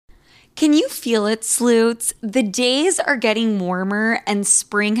Can you feel it, Sloots? The days are getting warmer and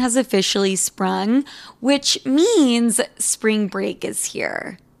spring has officially sprung, which means spring break is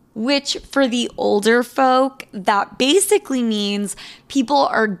here. Which, for the older folk, that basically means people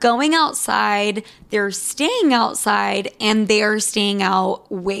are going outside, they're staying outside, and they are staying out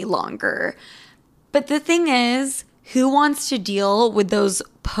way longer. But the thing is, who wants to deal with those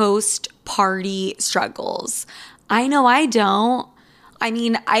post-party struggles? I know I don't. I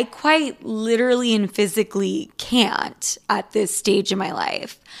mean, I quite literally and physically can't at this stage in my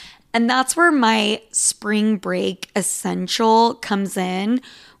life. And that's where my spring break essential comes in,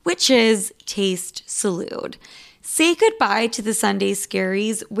 which is Taste Salud. Say goodbye to the Sunday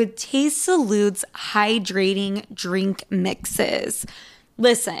scaries with Taste Salud's hydrating drink mixes.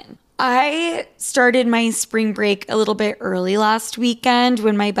 Listen, I started my spring break a little bit early last weekend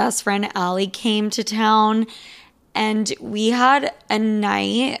when my best friend Allie came to town. And we had a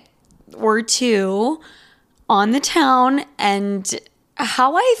night or two on the town, and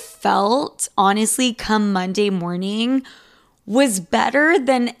how I felt, honestly, come Monday morning was better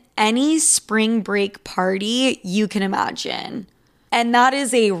than any spring break party you can imagine. And that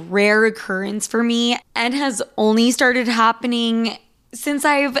is a rare occurrence for me and has only started happening since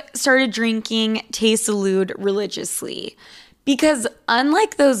I've started drinking Taste Salud religiously. Because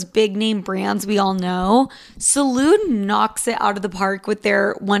unlike those big name brands we all know, Salud knocks it out of the park with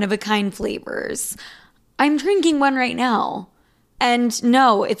their one-of-a-kind flavors. I'm drinking one right now. And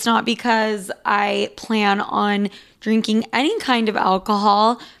no, it's not because I plan on drinking any kind of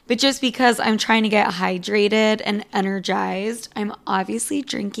alcohol, but just because I'm trying to get hydrated and energized. I'm obviously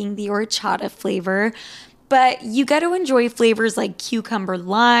drinking the horchata flavor. But you get to enjoy flavors like cucumber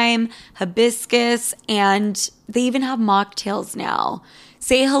lime, hibiscus, and they even have mocktails now.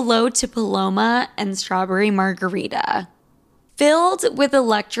 Say hello to Paloma and strawberry margarita. Filled with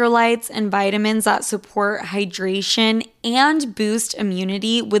electrolytes and vitamins that support hydration and boost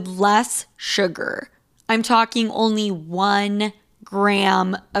immunity with less sugar. I'm talking only 1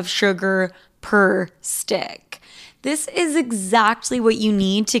 gram of sugar per stick. This is exactly what you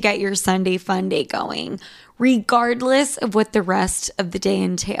need to get your Sunday fun day going, regardless of what the rest of the day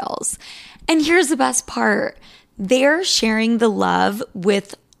entails. And here's the best part. They're sharing the love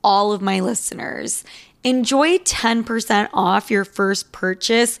with all of my listeners. Enjoy 10% off your first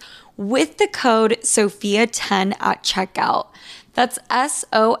purchase with the code SOFIA10 at checkout. That's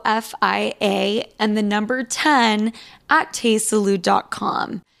SOFIA and the number 10 at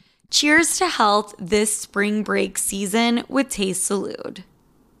tastesalud.com. Cheers to health this spring break season with Taste Salud.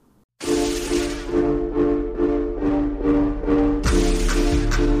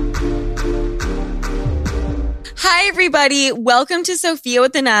 Hi, everybody. Welcome to Sophia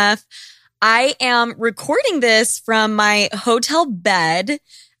with an F. I am recording this from my hotel bed.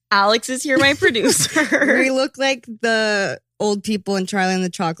 Alex is here, my producer. We look like the old people in Charlie and the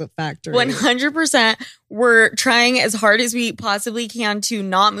Chocolate Factory. 100%. We're trying as hard as we possibly can to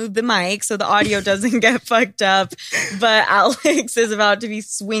not move the mic so the audio doesn't get fucked up. But Alex is about to be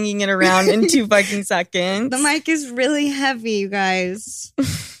swinging it around in 2 fucking seconds. The mic is really heavy, you guys.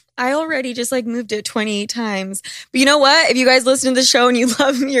 I already just moved it 28 times. But you know what? If you guys listen to the show and you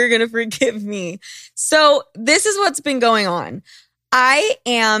love me, you're going to forgive me. So this is what's been going on. I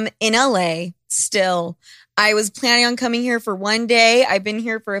am in LA still. I was planning on coming here for 1 day. I've been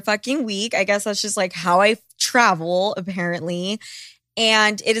here for a fucking week. I guess that's just how I travel, apparently.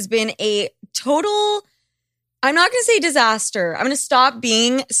 And it has been a total, I'm not going to say disaster. I'm going to stop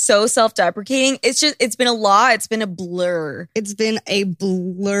being so self-deprecating. It's been a lot. It's been a blur. It's been a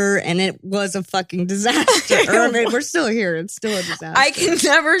blur and it was a fucking disaster. We're still here. It's still a disaster. I can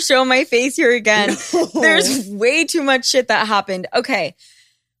never show my face here again. No. There's way too much shit that happened. Okay.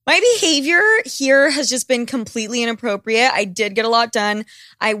 My behavior here has just been completely inappropriate. I did get a lot done.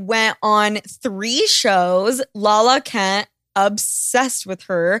 I went on 3 shows. Lala Kent, obsessed with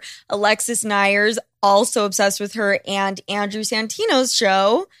her. Alexis Nyers, also obsessed with her. And Andrew Santino's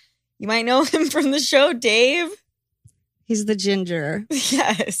show. You might know him from the show, Dave. He's the ginger.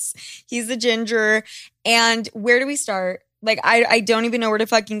 Yes, he's the ginger. And where do we start? I don't even know where to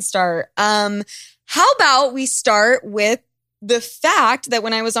fucking start. How about we start with the fact that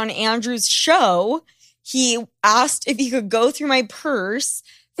when I was on Andrew's show, he asked if he could go through my purse,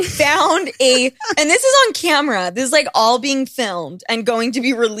 found and this is on camera. This is all being filmed and going to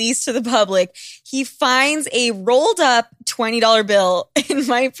be released to the public. He finds a rolled up $20 bill in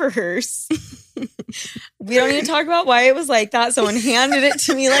my purse. We don't need to talk about why it was like that. Someone handed it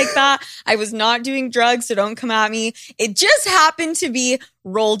to me like that. I was not doing drugs, so don't come at me. It just happened to be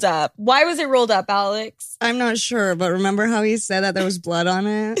rolled up. Why was it rolled up, Alex? I'm not sure, but remember how he said that there was blood on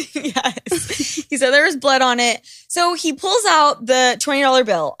it? Yes. He said there was blood on it. So he pulls out the $20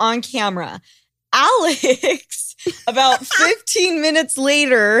 bill on camera. Alex, about 15 minutes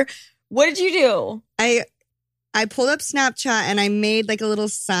later, what did you do? I pulled up Snapchat and I made like a little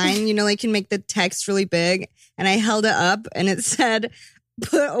sign, you know, like you can make the text really big. And I held it up and it said,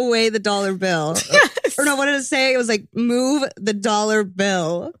 put away the dollar bill. Yes. Or no, what did it say? It was like, move the dollar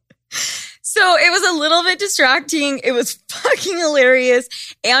bill. So it was a little bit distracting. It was fucking hilarious.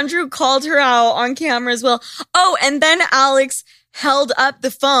 Andrew called her out on camera as well. Oh, and then Alex held up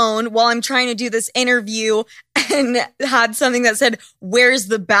the phone while I'm trying to do this interview and had something that said, where's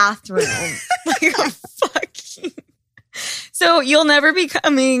the bathroom? Like, fucking. So you'll never be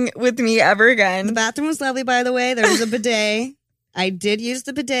coming with me ever again. The bathroom was lovely, by the way. There was a bidet. I did use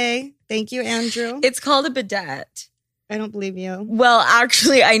the bidet. Thank you, Andrew. It's called a bidet. I don't believe you. Well,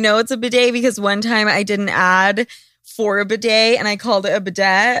 actually, I know it's a bidet because one time I did an ad for a bidet and I called it a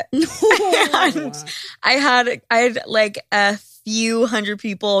bidet. And I had like a few hundred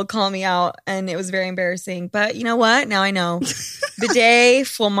people call me out and it was very embarrassing. But you know what? Now I know. Bidet,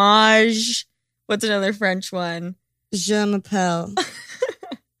 fromage. What's another French one? Je m'appelle.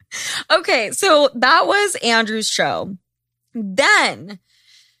 Okay, so that was Andrew's show. Then,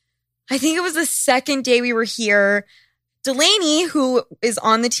 I think it was the second day we were here, Delaney, who is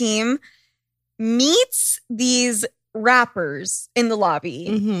on the team, meets these rappers in the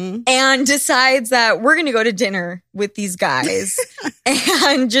lobby and decides that we're going to go to dinner with these guys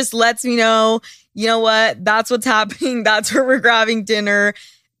and just lets me know, you know what, that's what's happening. That's where we're grabbing dinner.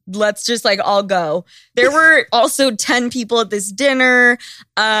 Let's just like all go. There were also 10 people at this dinner.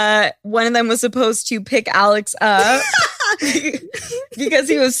 One of them was supposed to pick Alex up because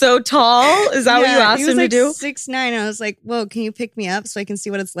he was so tall. Is that what you asked him to do? 6'9". I was like, whoa, can you pick me up so I can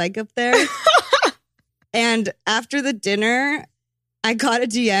see what it's like up there? And after the dinner, I got a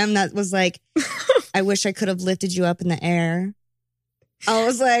DM that was like, I wish I could have lifted you up in the air. I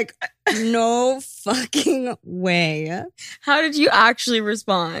was like, no fucking way. How did you actually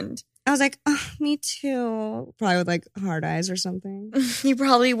respond? I was like, oh, me too. Probably with like hard eyes or something. You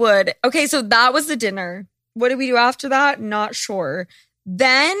probably would. Okay, so that was the dinner. What did we do after that? Not sure.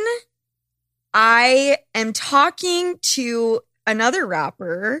 Then I am talking to another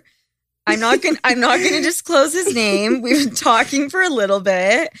rapper. I'm not gonna disclose his name. We've been talking for a little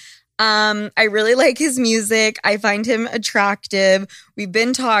bit. I really like his music. I find him attractive. We've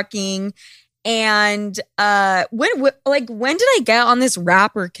been talking. And when did I get on this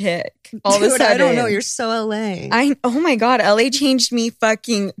rapper kick? All of a sudden, I don't know. You're so LA. Oh my God, LA changed me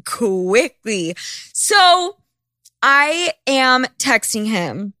fucking quickly. So I am texting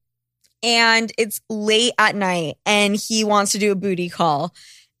him and it's late at night and he wants to do a booty call.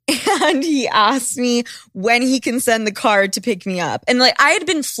 And he asked me when he can send the car to pick me up. And like I had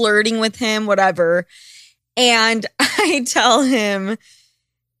been flirting with him, whatever. And I tell him,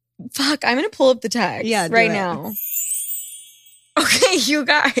 fuck, I'm going to pull up the text right now. Okay, you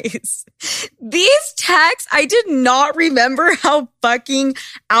guys. These texts, I did not remember how fucking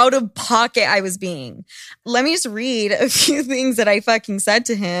out of pocket I was being. Let me just read a few things that I fucking said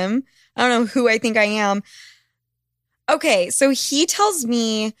to him. I don't know who I think I am. Okay, so he tells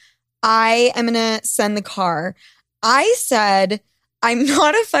me I am going to send the car. I said, I'm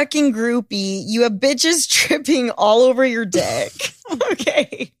not a fucking groupie. You have bitches tripping all over your dick.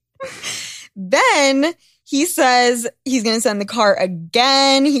 Okay. Then he says he's going to send the car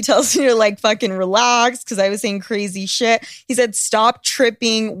again. He tells me to like fucking relax because I was saying crazy shit. He said, stop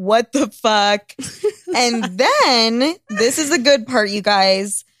tripping. What the fuck? And then this is the good part, you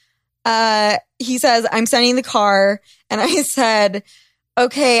guys. He says, I'm sending the car. And I said,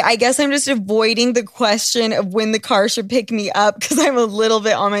 okay, I guess I'm just avoiding the question of when the car should pick me up because I'm a little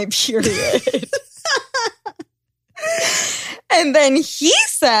bit on my period. And then he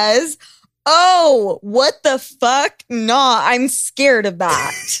says, oh, what the fuck? Nah, I'm scared of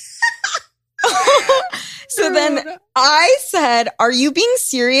that. So then I said, are you being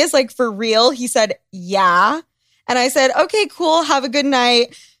serious? Like for real? He said, yeah. And I said, okay, cool. Have a good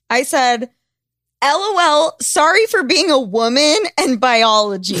night. I said, LOL, sorry for being a woman and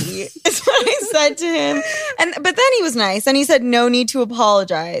biology. Is what I said to him. But then he was nice and he said no need to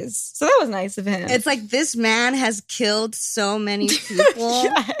apologize. So that was nice of him. It's like this man has killed so many people.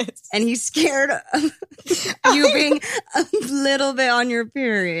 Yes. And he's scared of you being a little bit on your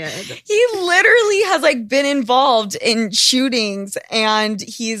period. He literally has like been involved in shootings and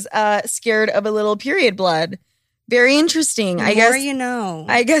he's scared of a little period blood. Very interesting. The I guess more you know.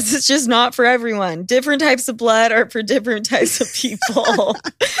 I guess it's just not for everyone. Different types of blood are for different types of people.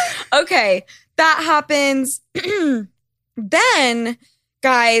 Okay, that happens. Then,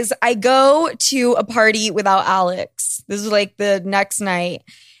 guys, I go to a party without Alex. This is like the next night.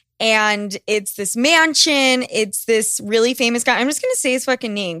 And it's this mansion. It's this really famous guy. I'm just going to say his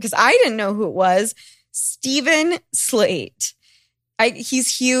fucking name because I didn't know who it was. Steven Slate.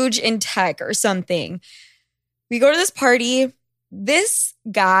 He's huge in tech or something. We go to this party. This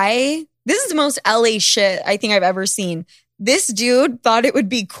guy, this is the most LA shit I think I've ever seen. This dude thought it would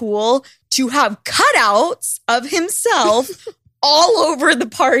be cool to have cutouts of himself all over the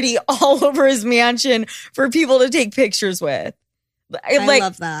party, all over his mansion for people to take pictures with. I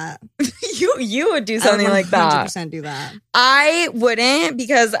love that. You would do something like that. 100% do that. I wouldn't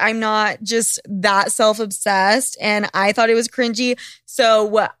because I'm not just that self-obsessed and I thought it was cringy. So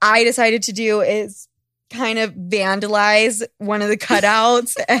what I decided to do is kind of vandalize one of the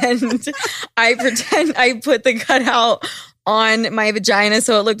cutouts and I put the cutout on my vagina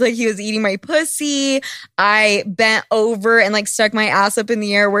so it looked like he was eating my pussy. I bent over and like stuck my ass up in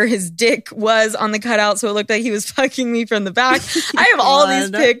the air where his dick was on the cutout so it looked like he was fucking me from the back. I have all these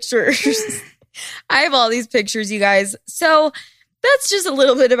pictures. I have all these pictures, you guys. So that's just a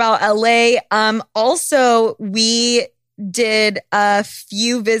little bit about LA. Also, we did a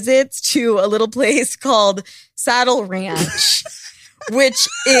few visits to a little place called Saddle Ranch, which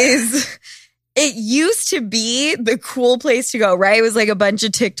is... It used to be the cool place to go, right? It was like a bunch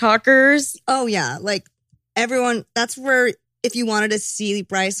of TikTokers. Oh, yeah. Like everyone, that's where if you wanted to see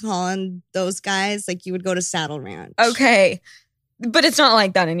Bryce Hall and those guys, like you would go to Saddle Ranch. Okay. But it's not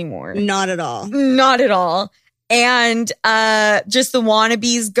like that anymore. Not at all. Not at all. And just the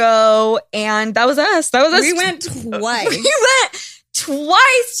wannabes go. And that was us. That was us. We went twice. We went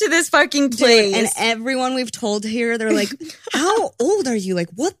twice to this fucking place. Dude, and everyone we've told here, they're like, how old are you?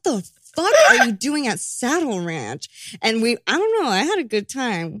 Like, what the fuck are you doing at Saddle Ranch? And I don't know, I had a good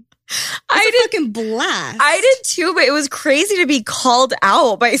time. I did fucking blast. I did too, but it was crazy to be called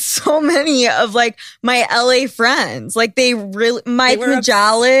out by so many of like my LA friends. Like Mike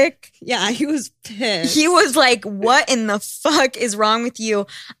Majalik. Yeah, he was pissed. He was like, what in the fuck is wrong with you?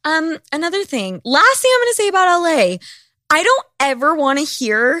 Another thing, last thing I'm going to say about LA. I don't ever want to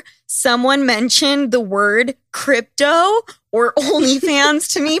hear someone mention the word crypto or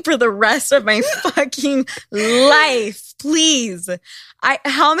OnlyFans to me for the rest of my fucking life. Please.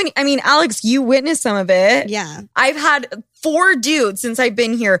 Alex, you witnessed some of it. Yeah. I've had 4 dudes since I've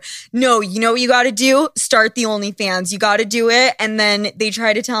been here. No, you know what you got to do? Start the OnlyFans. You got to do it. And then they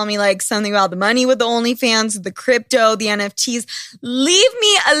try to tell me like something about the money with the OnlyFans, the crypto, the NFTs. Leave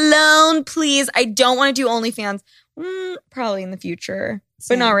me alone, please. I don't want to do OnlyFans. Probably in the future,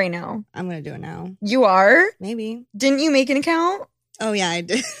 but not right now. I'm going to do it now. You are? Maybe. Didn't you make an account? Oh, yeah, I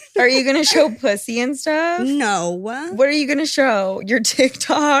did. Are you going to show pussy and stuff? No. What are you going to show? Your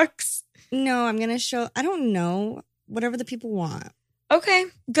TikToks? No, I'm going to show, I don't know, whatever the people want. Okay,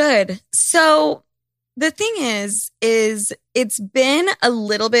 good. So the thing is it's been a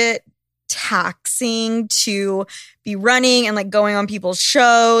little bit taxing to be running and like going on people's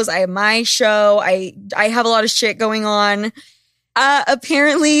shows. I have my show. I have a lot of shit going on.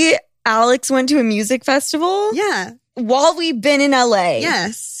 Apparently Alex went to a music festival. Yeah. While we've been in LA.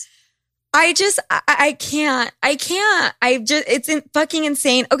 Yes. I can't. It's fucking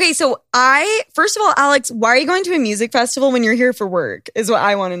insane. Okay, so first of all, Alex, why are you going to a music festival when you're here for work is what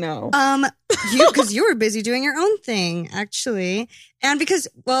I want to know. Because you were busy doing your own thing, actually. And because,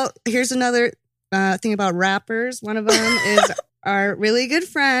 well, here's another thing about rappers. One of them is our really good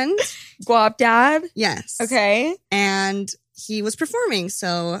friend. Guap Dad? Yes. Okay. And he was performing,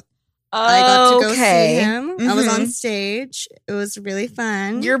 so I got to go see him. Mm-hmm. I was on stage. It was really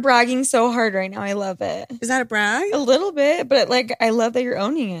fun. You're bragging so hard right now. I love it. Is that a brag? A little bit, but like I love that you're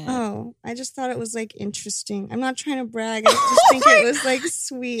owning it. Oh, I just thought it was like interesting. I'm not trying to brag. I just think it was like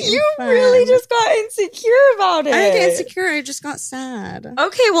sweet. You and fun. really just got insecure about it. I didn't get insecure. I just got sad.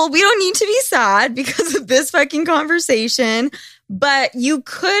 Okay, well, we don't need to be sad because of this fucking conversation, but you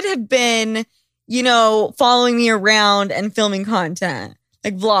could have been, following me around and filming content.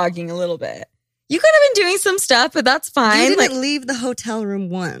 Like vlogging a little bit. You could have been doing some stuff, but that's fine. You didn't leave the hotel room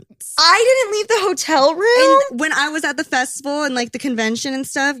once. I didn't leave the hotel room. And when I was at the festival and like the convention and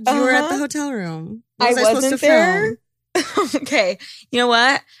stuff, you were at the hotel room. I wasn't there. Okay. You know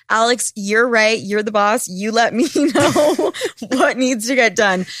what? Alex, you're right. You're the boss. You let me know what needs to get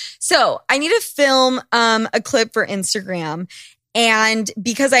done. So I need to film a clip for Instagram. And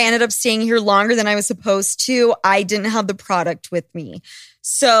because I ended up staying here longer than I was supposed to, I didn't have the product with me.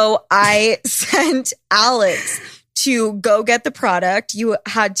 So I sent Alex to go get the product. You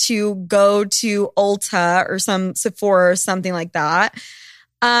had to go to Ulta or some Sephora or something like that.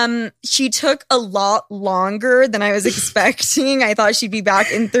 She took a lot longer than I was expecting. I thought she'd be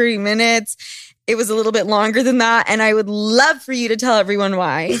back in 30 minutes. It was a little bit longer than that. And I would love for you to tell everyone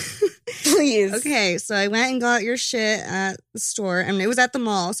why. Please. Okay. So I went and got your shit at the store and it was at the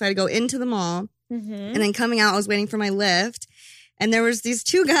mall. So I had to go into the mall and then coming out, I was waiting for my lift. And there was these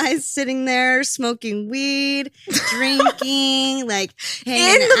two guys sitting there smoking weed, drinking, like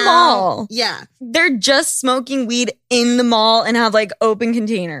hanging in the out. mall. Yeah. They're just smoking weed in the mall and have like open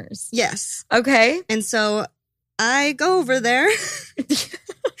containers. Yes. Okay. And so I go over there,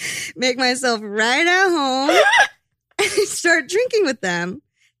 make myself right at home, and I start drinking with them.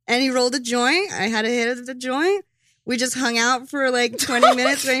 And he rolled a joint. I had a hit of the joint. We just hung out for like 20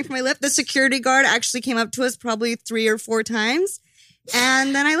 minutes waiting for my lift. The security guard actually came up to us probably 3 or 4 times.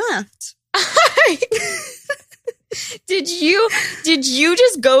 And then I left. Did you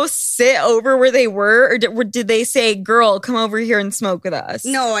just go sit over where they were, or did they say, "Girl, come over here and smoke with us"?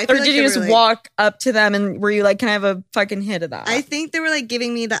 No, I or feel did like you they just were, like, walk up to them and were you like, "Can I have a fucking hit of that"? I think they were like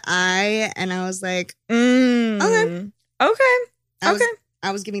giving me the eye, and I was like, Okay.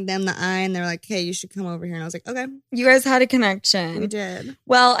 I was giving them the eye, and they're like, "Hey, you should come over here." And I was like, "Okay." You guys had a connection. We did.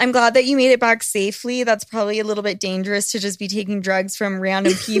 Well, I'm glad that you made it back safely. That's probably a little bit dangerous to just be taking drugs from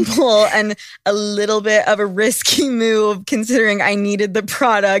random people and a little bit of a risky move considering I needed the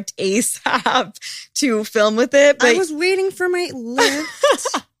product ASAP to film with it. But I was waiting for my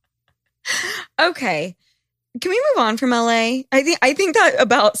lift. Okay. Can we move on from LA? I think that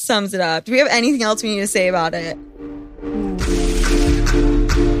about sums it up. Do we have anything else we need to say about it?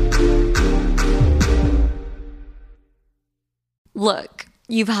 Look,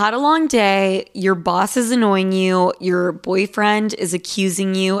 you've had a long day, your boss is annoying you, your boyfriend is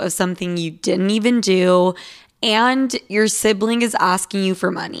accusing you of something you didn't even do, and your sibling is asking you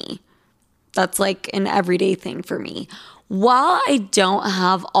for money. That's like an everyday thing for me. While I don't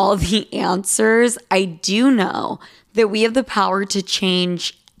have all the answers, I do know that we have the power to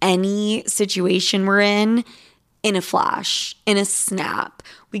change any situation we're in a flash, in a snap.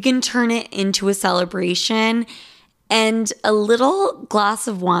 We can turn it into a celebration. And a little glass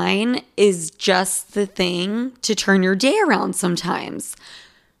of wine is just the thing to turn your day around sometimes.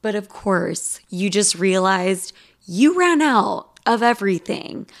 But of course, you just realized you ran out of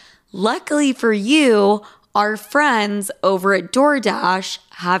everything. Luckily for you, our friends over at DoorDash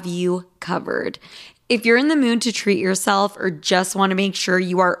have you covered. If you're in the mood to treat yourself or just want to make sure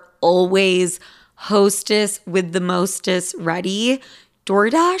you are always hostess with the mostest ready,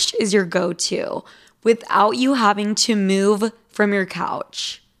 DoorDash is your go-to without you having to move from your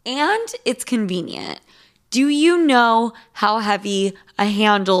couch. And it's convenient. Do you know how heavy a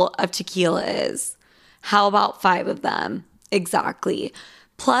handle of tequila is? How about 5 of them? Exactly.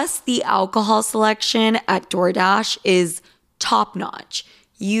 Plus, the alcohol selection at DoorDash is top-notch.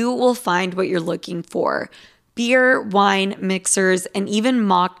 You will find what you're looking for. Beer, wine, mixers, and even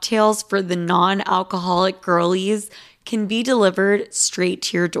mocktails for the non-alcoholic girlies can be delivered straight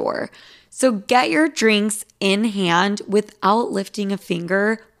to your door. So get your drinks in hand without lifting a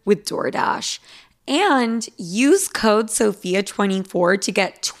finger with DoorDash. And use code SOPHIA24 to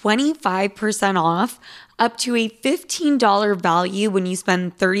get 25% off up to a $15 value when you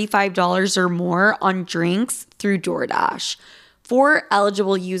spend $35 or more on drinks through DoorDash. For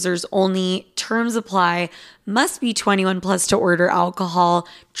eligible users only, terms apply, must be 21 plus to order alcohol,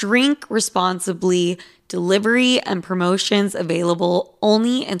 drink responsibly, delivery and promotions available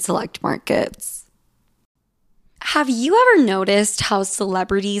only in select markets. Have you ever noticed how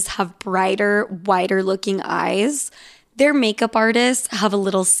celebrities have brighter, wider looking eyes? Their makeup artists have a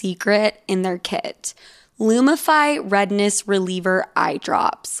little secret in their kit. Lumify Redness Reliever Eye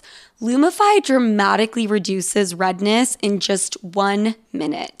Drops. Lumify dramatically reduces redness in just 1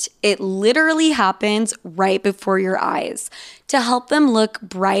 minute. It literally happens right before your eyes to help them look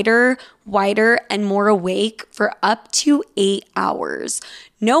brighter, whiter, and more awake for up to 8 hours.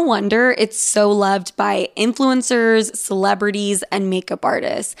 No wonder it's so loved by influencers, celebrities, and makeup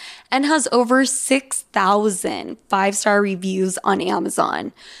artists, and has over 6,000 5-star reviews on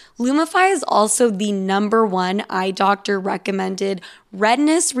Amazon. Lumify is also the #1 eye doctor recommended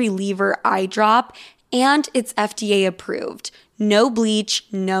redness reliever eye drop, and it's FDA approved. No bleach,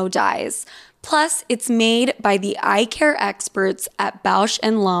 no dyes. Plus, it's made by the eye care experts at Bausch &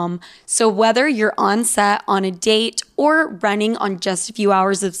 Lomb, so whether you're on set, on a date, or running on just a few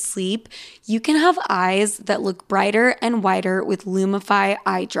hours of sleep, you can have eyes that look brighter and whiter with Lumify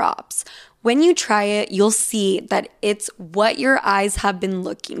eye drops. When you try it, you'll see that it's what your eyes have been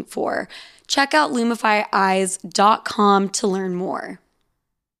looking for. Check out LumifyEyes.com to learn more.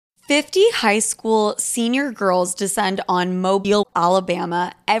 50 high school senior girls descend on Mobile,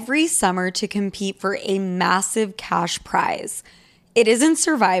 Alabama every summer to compete for a massive cash prize. It isn't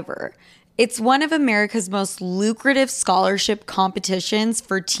Survivor. It's one of America's most lucrative scholarship competitions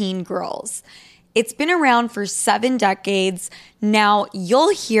for teen girls. It's been around for 7 decades. Now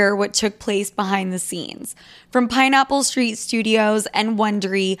you'll hear what took place behind the scenes. From Pineapple Street Studios and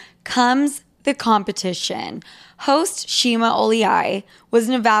Wondery comes the competition. Host Shima Oliai was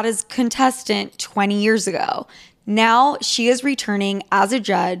Nevada's contestant 20 years ago. Now she is returning as a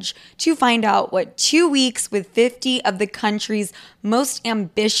judge to find out what 2 weeks with 50 of the country's most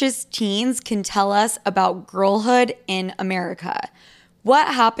ambitious teens can tell us about girlhood in America. What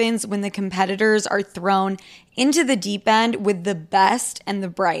happens when the competitors are thrown into the deep end with the best and the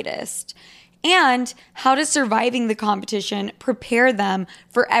brightest? And how does surviving the competition prepare them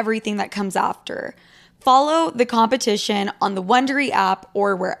for everything that comes after? Follow the competition on the Wondery app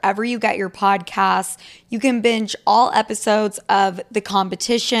or wherever you get your podcasts. You can binge all episodes of the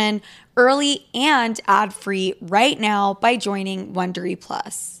competition early and ad-free right now by joining Wondery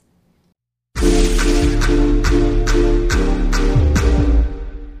Plus.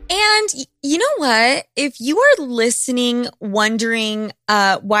 And you know what? If you are listening, wondering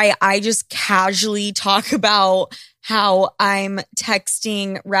why I just casually talk about how I'm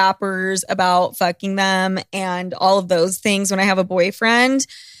texting rappers about fucking them and all of those things when I have a boyfriend,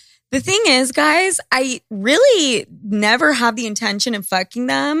 the thing is, guys, I really never have the intention of fucking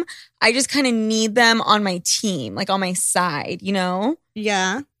them. I just kind of need them on my team, like on my side, you know?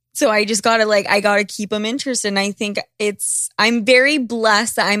 Yeah. So I just I gotta keep them interested. And I think I'm very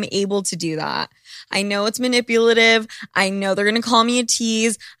blessed that I'm able to do that. I know it's manipulative. I know they're going to call me a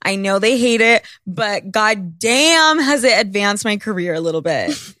tease. I know they hate it, but goddamn has it advanced my career a little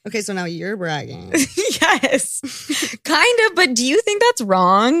bit. Okay, so now you're bragging. Yes, kind of. But do you think that's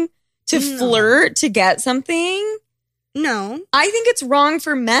wrong to flirt to get something? No. I think it's wrong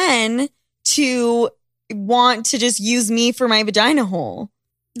for men to want to just use me for my vagina hole.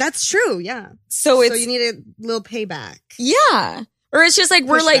 That's true, yeah. So you need a little payback. Yeah. Or it's just like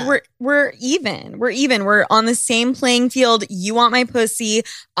we're even. We're even. We're on the same playing field. You want my pussy.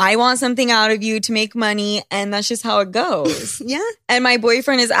 I want something out of you to make money. And that's just how it goes. Yeah. And my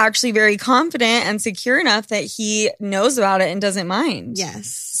boyfriend is actually very confident and secure enough that he knows about it and doesn't mind. Yes.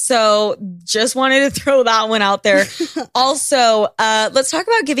 So just wanted to throw that one out there. Also, let's talk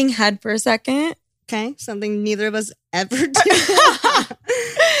about giving head for a second. Okay. Something neither of us ever do.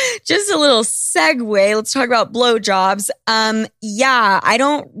 Just a little segue. Let's talk about blowjobs. Yeah, I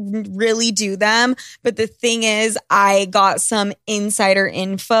don't really do them, but the thing is, I got some insider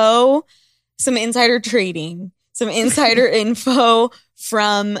info, some insider trading, some insider info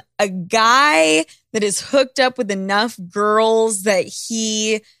from a guy that is hooked up with enough girls that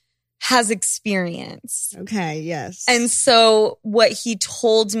he has experience. Okay, yes. And so what he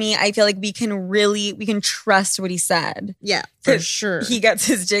told me, I feel like we can trust what he said. Yeah, for sure. He gets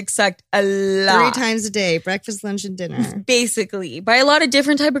his dick sucked a lot. 3 times a day, breakfast, lunch, and dinner. Basically, by a lot of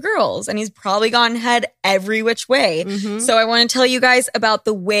different type of girls. And he's probably gotten head every which way. Mm-hmm. So I want to tell you guys about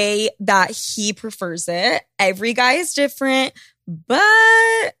the way that he prefers it. Every guy is different,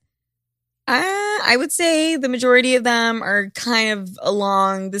 but I would say the majority of them are kind of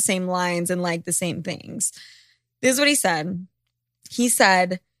along the same lines and like the same things. This is what he said. He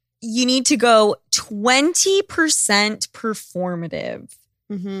said, you need to go 20% performative.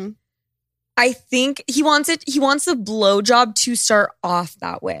 Mm-hmm. I think he wants the blowjob to start off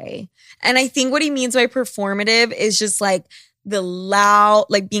that way. And I think what he means by performative is just like the loud,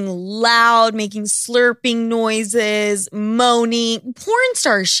 like being loud, making slurping noises, moaning, porn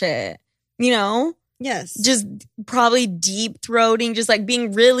star shit. You know? Yes. Just probably deep throating, just like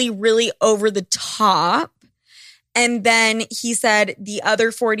being really, really over the top. And then he said the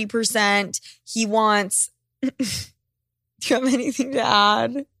other 40%, he wants. Do you have anything to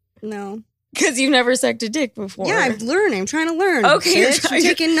add? No. Because you've never sucked a dick before. Yeah, I'm learning. I'm trying to learn. Okay, Bitch, I'm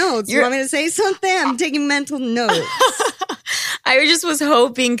taking notes. You want me to say something? I'm taking mental notes. I just was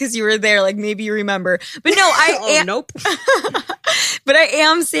hoping because you were there, like maybe you remember. But no, Nope. But I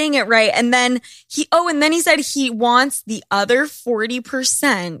am saying it right. And then he said he wants the other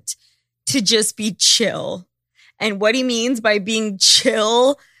 40% to just be chill. And what he means by being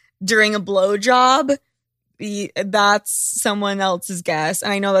chill during a blowjob, that's someone else's guess.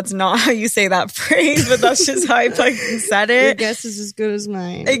 And I know that's not how you say that phrase, but that's just how I fucking said it. Your guess is as good as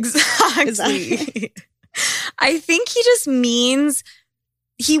mine. Exactly. I think he just means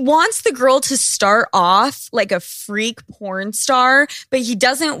he wants the girl to start off like a freak porn star, but he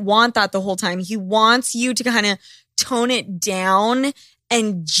doesn't want that the whole time. He wants you to kind of tone it down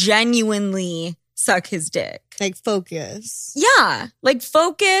and genuinely suck his dick. Like focus. Yeah, like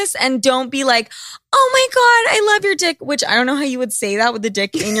focus and don't be like, oh my God, I love your dick, which I don't know how you would say that with the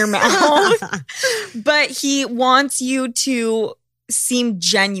dick in your mouth. But he wants you to seem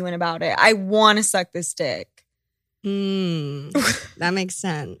genuine about it. I want to suck this dick. That makes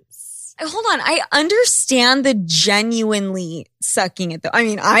sense. Hold on. I understand the genuinely sucking it though. I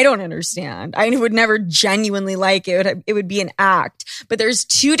mean, I don't understand. I would never genuinely like it. It would be an act. But there's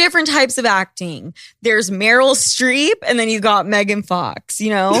two different types of acting. There's Meryl Streep and then you got Megan Fox, you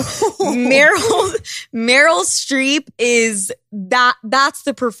know? Meryl Streep is that's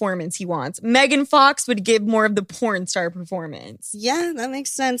the performance he wants. Megan Fox would give more of the porn star performance. Yeah, that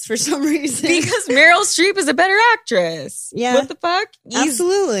makes sense for some reason. Because Meryl Streep is a better actress. Yeah. What the fuck?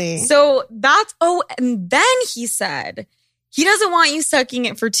 Absolutely. So and then he said he doesn't want you sucking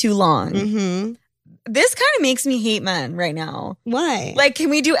it for too long. Mm-hmm. This kind of makes me hate men right now. Why? Like, can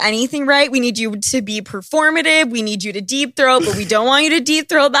we do anything right? We need you to be performative. We need you to deep throat, but we don't want you to deep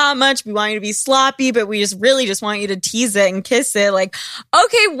throat that much. We want you to be sloppy, but we just really just want you to tease it and kiss it. Like,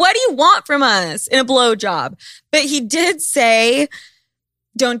 okay, what do you want from us in a blowjob? But he did say,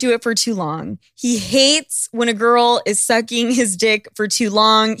 don't do it for too long. He hates when a girl is sucking his dick for too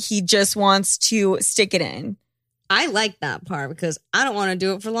long. He just wants to stick it in. I like that part because I don't want to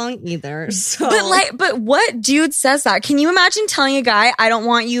do it for long either. So. But what dude says that? Can you imagine telling a guy, I don't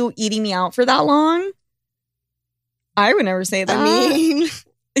want you eating me out for that long? I would never say that. I mean,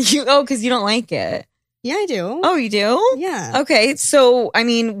 because you don't like it. Yeah, I do. Oh, you do? Yeah. Okay. So, I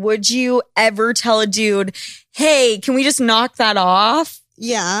mean, would you ever tell a dude, hey, can we just knock that off?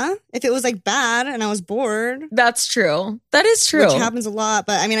 Yeah. If it was like bad and I was bored. That's true. That is true. Which happens a lot.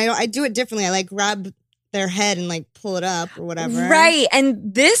 But I mean, I do it differently. I like grab their head and like pull it up or whatever. Right.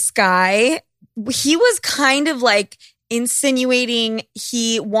 And this guy, he was kind of like insinuating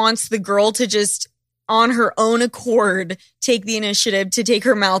he wants the girl to just on her own accord take the initiative to take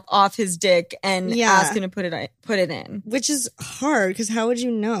her mouth off his dick and ask him to put it in. Which is hard because how would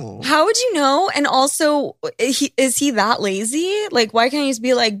you know? How would you know? And also, is he that lazy? Like, why can't he just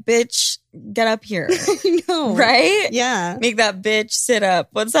be like, bitch, get up here? No. Right? Yeah. Make that bitch sit up.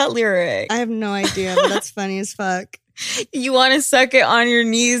 What's that lyric? I have no idea, but that's funny as fuck. You want to suck it on your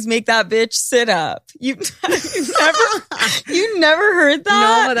knees, make that bitch sit up. You never heard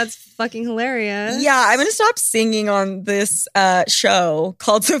that? No, but that's fucking hilarious. Yeah, I'm going to stop singing on this show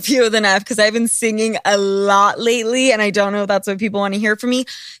called Sophia with an F because I've been singing a lot lately and I don't know if that's what people want to hear from me.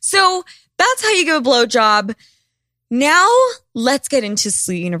 So that's how you give a blowjob. Now let's get into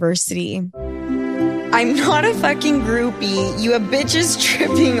Sloot University. I'm not a fucking groupie. You have bitches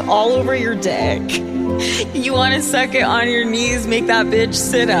tripping all over your dick. You want to suck it on your knees, make that bitch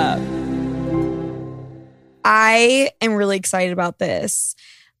sit up. I am really excited about this.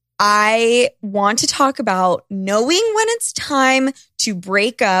 I want to talk about knowing when it's time to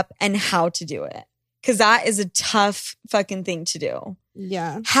break up and how to do it. Because that is a tough fucking thing to do.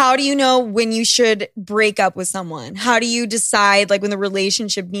 Yeah. How do you know when you should break up with someone? How do you decide like when the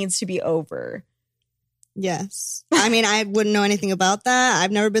relationship needs to be over? Yes. I mean, I wouldn't know anything about that.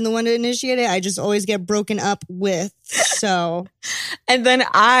 I've never been the one to initiate it. I just always get broken up with. So. And then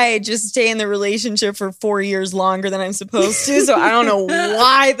I just stay in the relationship for 4 years longer than I'm supposed to. So I don't know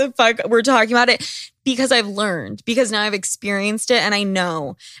why the fuck we're talking about it. Because I've learned. Because now I've experienced it and I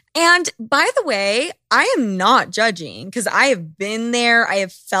know. And by the way, I am not judging because I have been there. I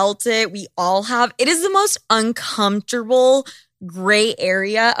have felt it. We all have. It is the most uncomfortable gray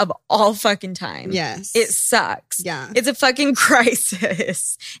area of all fucking time. Yes. It sucks. Yeah. It's a fucking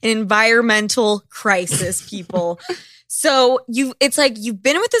crisis. An environmental crisis, people. So it's like you've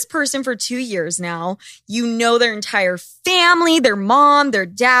been with this person for 2 years now. You know their entire family, their mom, their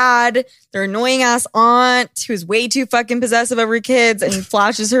dad, their annoying ass aunt who's way too fucking possessive of her kids and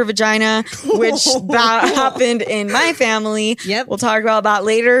flashes her vagina, which that happened in my family. Yep. We'll talk about that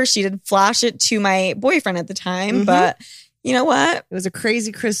later. She did flash it to my boyfriend at the time, but you know what? It was a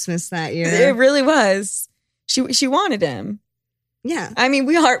crazy Christmas that year. It really was. She wanted him. Yeah. I mean,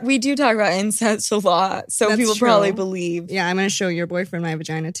 we do talk about incest a lot, so That's people true. probably believe. Yeah, I'm going to show your boyfriend my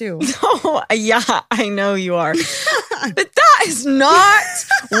vagina too. Oh, yeah, I know you are. But that is not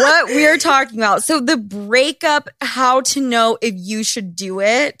what we're talking about. So the breakup, how to know if you should do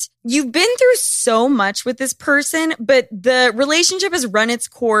it. You've been through so much with this person, but the relationship has run its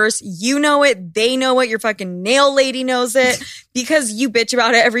course. You know it. They know it. Your fucking nail lady knows it because you bitch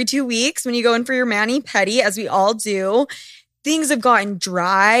about it every 2 weeks when you go in for your mani-pedi, as we all do. Things have gotten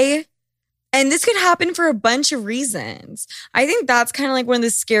dry. And this could happen for a bunch of reasons. I think that's kind of like one of the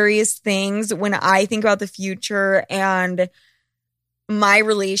scariest things when I think about the future and my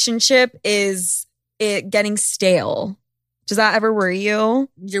relationship is it getting stale. Does that ever worry you?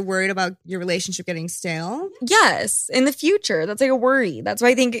 You're worried about your relationship getting stale? Yes, in the future. That's like a worry. That's why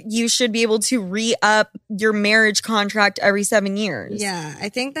I think you should be able to re-up your marriage contract every 7 years. Yeah, I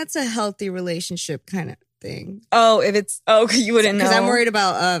think that's a healthy relationship kind of thing. Oh, you wouldn't know. Because I'm worried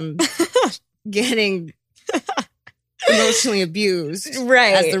about getting emotionally abused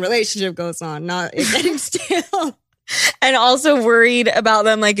right as the relationship goes on, not it getting stale. And also worried about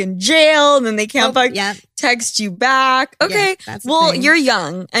them like in jail and then they can't text you back. Okay. Yeah, that's the well, thing. you're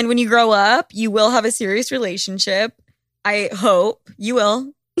young and when you grow up, you will have a serious relationship. I hope you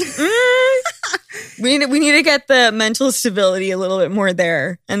will. We need to get the mental stability a little bit more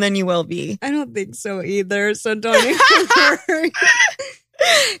there and then you will be. I don't think so either. So don't even worry.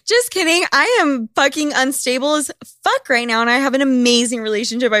 Just kidding. I am fucking unstable as fuck right now and I have an amazing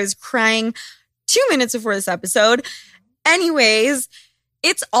relationship. I was crying 2 minutes before this episode. Anyways,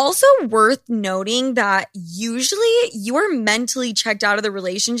 it's also worth noting that usually you are mentally checked out of the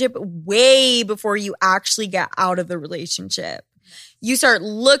relationship way before you actually get out of the relationship. You start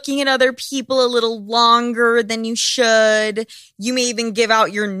looking at other people a little longer than you should. You may even give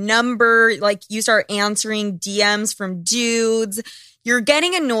out your number, like you start answering DMs from dudes. You're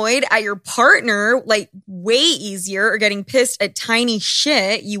getting annoyed at your partner like way easier or getting pissed at tiny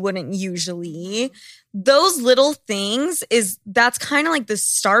shit you wouldn't usually. Those little things that's kind of like the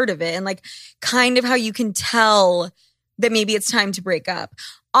start of it and like kind of how you can tell that maybe it's time to break up.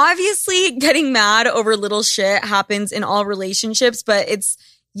 Obviously, getting mad over little shit happens in all relationships, but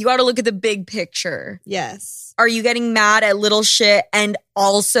you got to look at the big picture. Yes. Are you getting mad at little shit and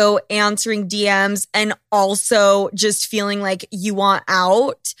also answering DMs and also just feeling like you want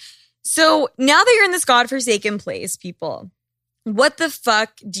out? So now that you're in this godforsaken place, people, what the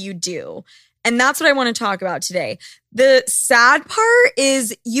fuck do you do? And that's what I want to talk about today. The sad part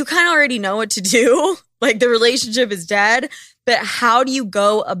is you kind of already know what to do. Like the relationship is dead, but how do you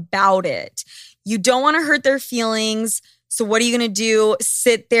go about it? You don't want to hurt their feelings. So what are you going to do?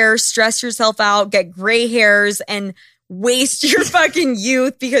 Sit there, stress yourself out, get gray hairs and waste your fucking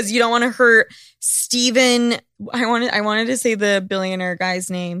youth because you don't want to hurt Steven. I wanted to say the billionaire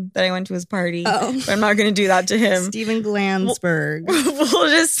guy's name that I went to his party, but I'm not going to do that to him. Steven Glansberg. We'll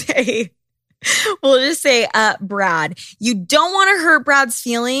just say Brad. You don't want to hurt Brad's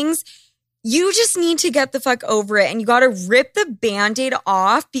feelings. You just need to get the fuck over it and you got to rip the Band-Aid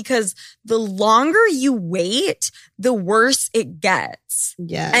off because the longer you wait, the worse it gets.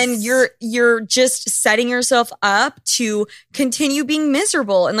 Yes. And you're just setting yourself up to continue being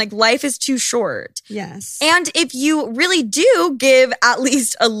miserable and like life is too short. Yes. And if you really do give at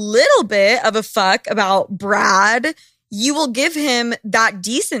least a little bit of a fuck about Brad, you will give him that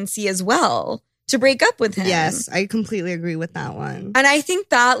decency as well to break up with him. Yes, I completely agree with that one. And I think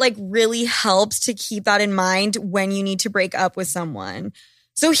that like really helps to keep that in mind when you need to break up with someone.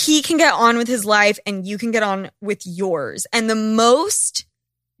 So he can get on with his life and you can get on with yours. And the most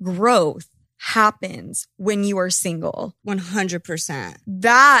growth happens when you are single. 100%.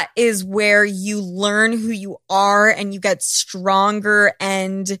 That is where you learn who you are and you get stronger.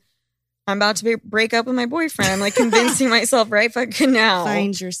 And I'm about to break up with my boyfriend. I'm like convincing myself right fucking now.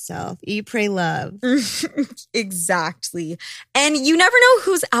 Find yourself. Eat, pray, love. Exactly. And you never know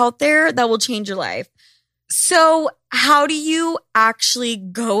who's out there that will change your life. So how do you actually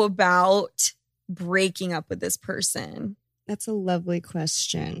go about breaking up with this person? That's a lovely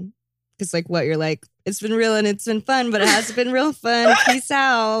question. Because like what you're like, it's been real and it's been fun, but it hasn't been real fun. Peace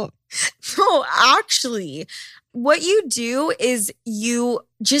out. No, actually, what you do is you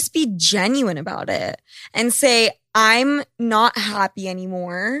just be genuine about it and say, I'm not happy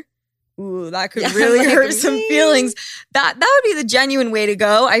anymore. Ooh, that could Yeah, really like hurt some me. feelings. That would be the genuine way to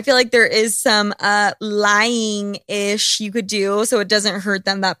go. I feel like there is some lying-ish you could do so it doesn't hurt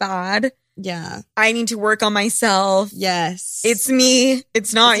them that bad. Yeah. I need to work on myself. Yes. It's me.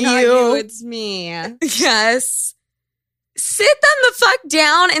 It's not It's not you. it's me. Yes. Sit them the fuck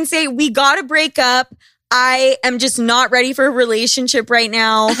down and say, we gotta break up. I am just not ready for a relationship right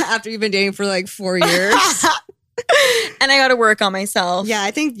now. After you've been dating for like 4 years. And I gotta work on myself. Yeah,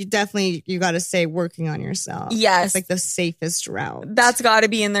 I think you got to say working on yourself. Yes. It's like the safest route. That's gotta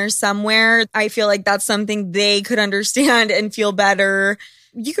be in there somewhere. I feel like that's something they could understand and feel better.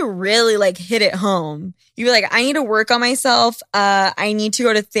 You could really like hit it home. You'd be like, I need to work on myself. I need to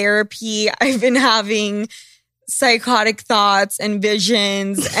go to therapy. I've been having psychotic thoughts and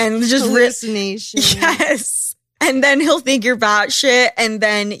visions and just hallucination. Yes. And then he'll think you're batshit and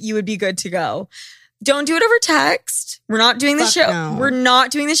then you would be good to go. Don't do it over text. We're not doing this Fuck shit. no. We're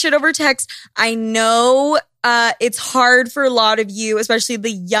not doing this shit over text. I know it's hard for a lot of you, especially the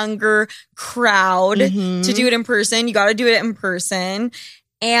younger crowd, Mhm. to do it in person. You got to do it in person.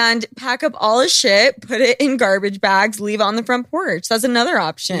 And pack up all his shit, put it in garbage bags, leave it on the front porch. That's another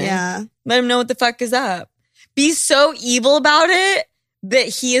option. Yeah. Let him know what the fuck is up. Be so evil about it that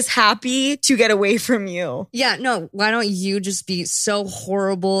he is happy to get away from you. Yeah, no, why don't you just be so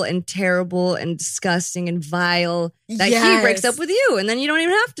horrible and terrible and disgusting and vile that he Yes. breaks up with you and then you don't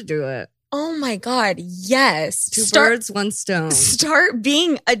even have to do it. Oh my God. Yes. Two birds, one stone. Start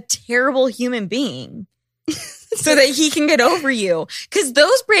being a terrible human being so that he can get over you. Because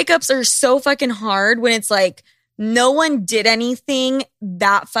those breakups are so fucking hard when it's like no one did anything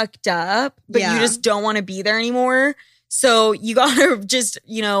that fucked up, but Yeah. you just don't want to be there anymore. So you gotta just,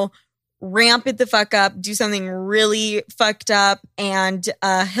 ramp it the fuck up, do something really fucked up, and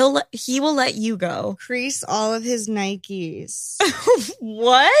he will let you go. Crease all of his Nikes.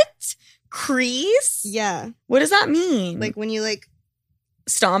 What? Crease? Yeah. What does that mean? Like when you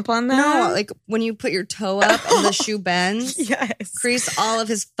stomp on them? no, like when you put your toe up and the shoe bends. Yes. Crease all of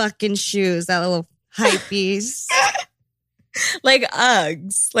his fucking shoes, that little hypebeast. Like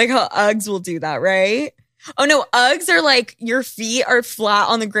Uggs. Like how Uggs will do that, right? Oh no, Uggs are like your feet are flat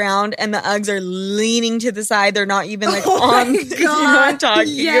on the ground and the Uggs are leaning to the side. They're not even like on. You know what I'm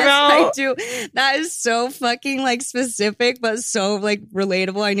talking yes, about? I do. That is so fucking like specific, but so like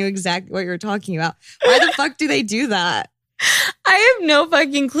relatable. I knew exactly what you were talking about. Why the fuck do they do that? I have no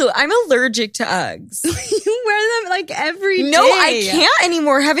fucking clue. I'm allergic to Uggs. You wear them like every day. No, I can't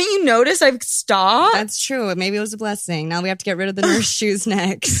anymore. Haven't you noticed I've stopped? That's true. Maybe it was a blessing. Now we have to get rid of the nurse shoes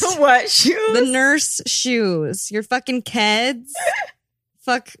next. What shoes? The nurse shoes. Your fucking kids.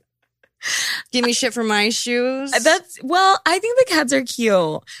 Fuck. Give me shit for my shoes. I think the cats are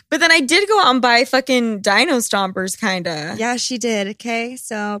cute. But then I did go out and buy fucking dino stompers, kinda. Yeah, she did. Okay.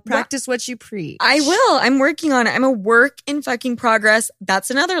 So practice what you preach. I will. I'm working on it. I'm a work in fucking progress. That's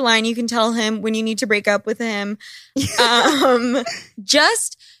another line you can tell him when you need to break up with him.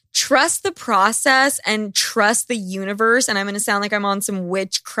 Just trust the process and trust the universe. And I'm going to sound like I'm on some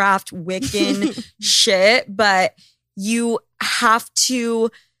witchcraft Wiccan shit, but you have to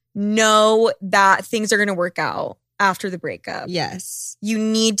know that things are going to work out after the breakup. Yes. You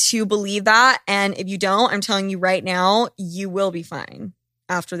need to believe that. And if you don't, I'm telling you right now, you will be fine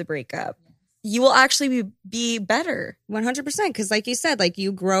after the breakup. You will actually be better. 100%. Because like you said, like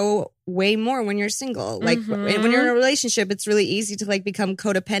you grow way more when you're single. Like Mhm. when you're in a relationship, it's really easy to like become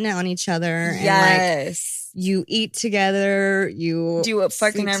codependent on each other. And like Yes. you eat together, you Do it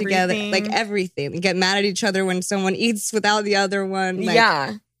fucking sleep together, everything. like everything. You get mad at each other when someone eats without the other one. Like,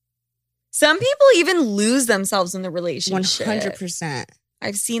 Yeah. Some people even lose themselves in the relationship. 100%.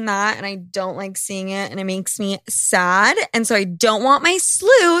 I've seen that and I don't like seeing it and it makes me sad. And so I don't want my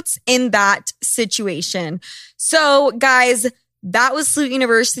sleuths in that situation. So guys, that was Sloot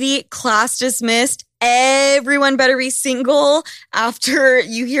University. Class dismissed. Everyone better be single after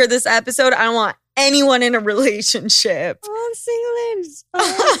you hear this episode. I don't want anyone in a relationship. Oh, I'm single ladies.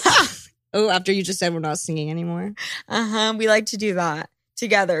 Oh. Oh, after you just said we're not singing anymore. We like to do that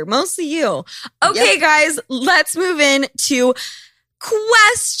together. Mostly you. Okay, guys, let's move in to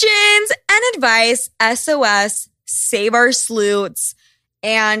questions and advice. SOS, save our sleuths.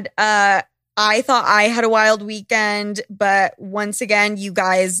 And I thought I had a wild weekend, but once again, you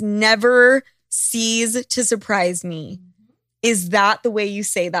guys never cease to surprise me. Is that the way you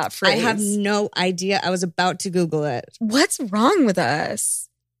say that phrase? I have no idea. I was about to Google it. What's wrong with us?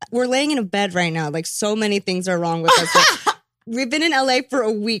 We're laying in a bed right now. Like so many things are wrong with us. Like, we've been in LA for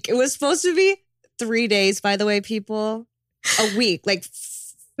a week. It was supposed to be 3 days, by the way, people. A week. Like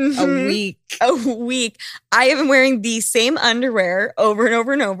a week. A week. I have been wearing the same underwear over and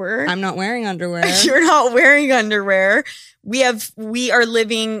over and over. I'm not wearing underwear. You're not wearing underwear. We are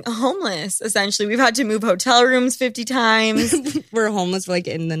living homeless, essentially. We've had to move hotel rooms 50 times. We're homeless, like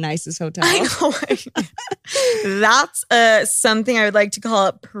in the nicest hotel. I know. That's something I would like to call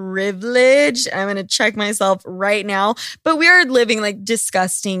it privilege. I'm going to check myself right now. But we are living like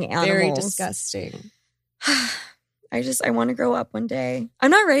disgusting animals. Very disgusting. I want to grow up one day. I'm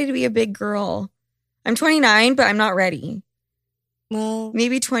not ready to be a big girl. I'm 29, but I'm not ready. Well,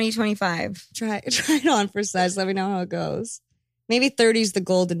 Maybe 2025. try it on for size. Let me know how it goes. Maybe 30 is the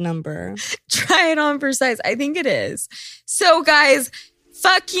golden number. Try it on for size. I think it is. So, guys,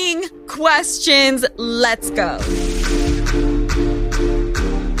 fucking questions. Let's go.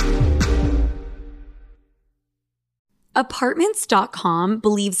 Apartments.com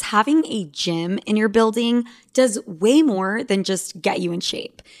believes having a gym in your building does way more than just get you in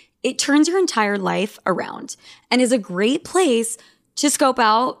shape. It turns your entire life around and is a great place to scope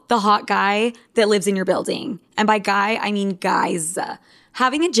out the hot guy that lives in your building. And by guy, I mean guys.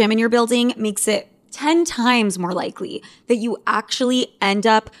 Having a gym in your building makes it 10 times more likely that you actually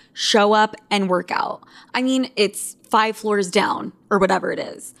show up and work out. I mean, it's 5 floors down or whatever it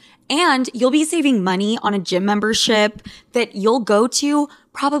is. And you'll be saving money on a gym membership that you'll go to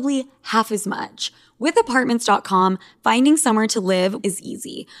probably half as much. With Apartments.com, finding somewhere to live is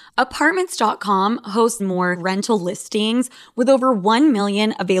easy. Apartments.com hosts more rental listings with over 1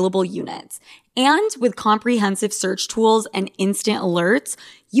 million available units. And with comprehensive search tools and instant alerts,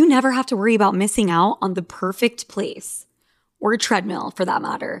 you never have to worry about missing out on the perfect place. Or a treadmill, for that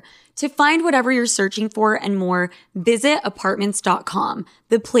matter. To find whatever you're searching for and more, visit Apartments.com,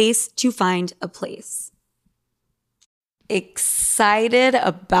 the place to find a place. Excited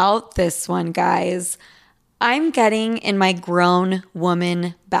about this one, guys. I'm getting in my grown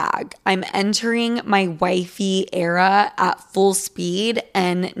woman bag. I'm entering my wifey era at full speed,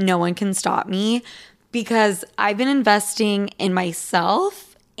 and no one can stop me because I've been investing in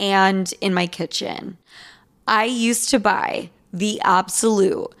myself and in my kitchen. I used to buy the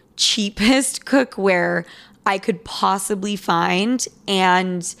absolute cheapest cookware I could possibly find,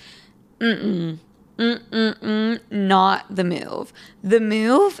 and not the move. The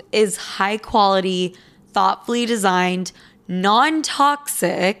move is high quality, thoughtfully designed,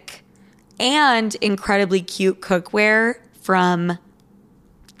 non-toxic, and incredibly cute cookware from,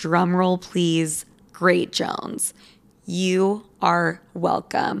 drumroll please, Great Jones. You are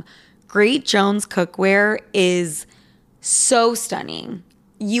welcome. Great Jones cookware is so stunning.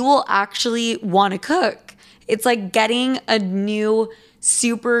 You will actually want to cook. It's like getting a new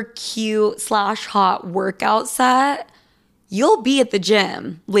super cute / hot workout set. You'll be at the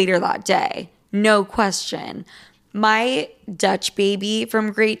gym later that day. No question. My Dutch baby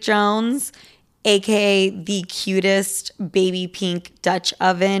from Great Jones, aka the cutest baby pink Dutch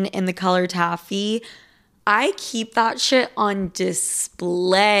oven in the color taffy, I keep that shit on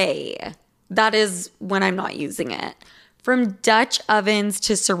display. That is when I'm not using it. From Dutch ovens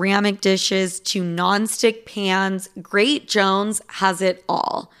to ceramic dishes to nonstick pans, Great Jones has it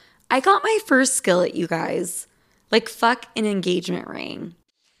all. I got my first skillet, you guys. Like, fuck an engagement ring.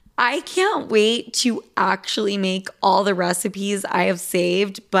 I can't wait to actually make all the recipes I have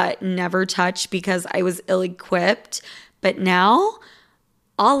saved but never touched because I was ill-equipped. But now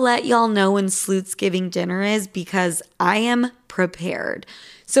I'll let y'all know when Slootsgiving dinner is because I am prepared.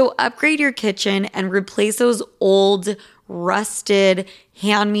 So upgrade your kitchen and replace those old, rusted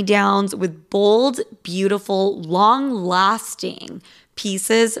hand-me-downs with bold, beautiful, long-lasting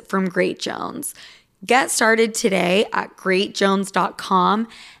pieces from Great Jones. Get started today at greatjones.com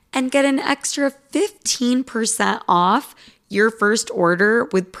and get an extra 15% off your first order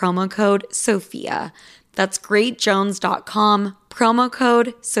with promo code SOPHIA. That's greatjones.com, promo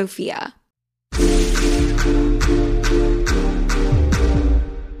code SOPHIA.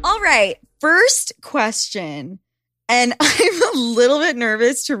 All right, first question. And I'm a little bit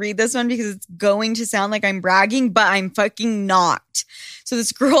nervous to read this one because it's going to sound like I'm bragging, but I'm fucking not. So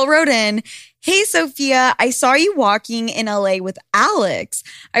this girl wrote in, "Hey, Sophia, I saw you walking in LA with Alex.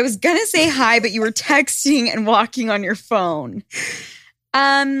 I was going to say hi, but you were texting and walking on your phone."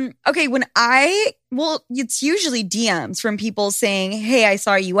 Okay, it's usually DMs from people saying, "Hey, I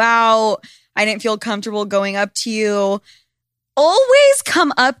saw you out. I didn't feel comfortable going up to you." Always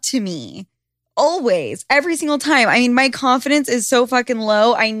come up to me. Always. Every single time. I mean, my confidence is so fucking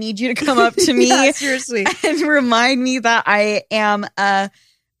low. I need you to come up to me Yeah, seriously. and remind me that I am a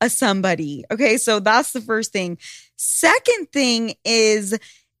somebody. Okay, so that's the first thing. Second thing is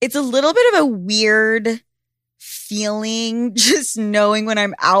it's a little bit of a weird feeling, just knowing when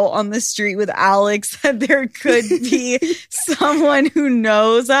I'm out on the street with Alex that there could be someone who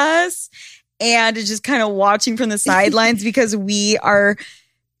knows us, and just kind of watching from the sidelines because we are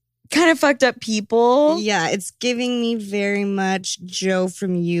kind of fucked up people. Yeah, it's giving me very much Joe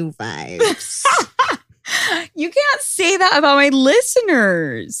from You vibes. You can't say that about my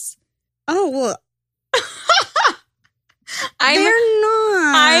listeners. Oh, well,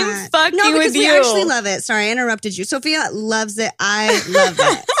 I'm fucking no, because with we you. actually love it. Sorry, I interrupted you. Sophia loves it. I love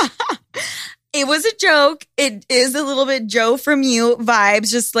it. It was a joke. It is a little bit Joe from You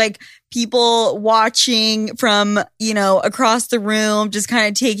vibes, just like people watching from, across the room, just kind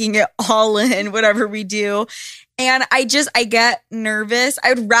of taking it all in, whatever we do. And I get nervous.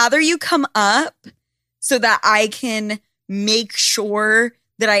 I would rather you come up so that I can make sure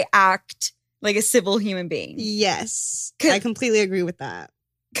that I act like a civil human being. Yes, I completely agree with that.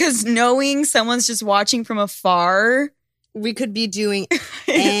 Because knowing someone's just watching from afar, we could be doing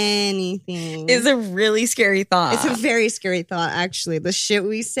anything. Is a really scary thought. It's a very scary thought, actually. The shit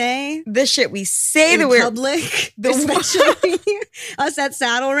we say. The shit we say in that we're public. Especially us at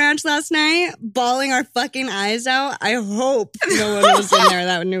Saddle Ranch last night, bawling our fucking eyes out. I hope no one was in there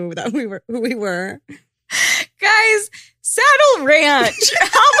that knew that we were who we were. Guys, Saddle Ranch.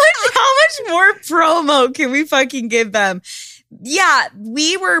 How much more promo can we fucking give them? Yeah,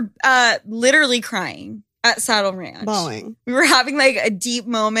 we were literally crying at Saddle Ranch. Bawling. We were having like a deep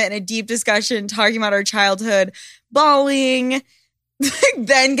moment and a deep discussion talking about our childhood, bawling,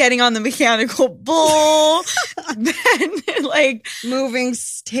 then getting on the mechanical bull, then like moving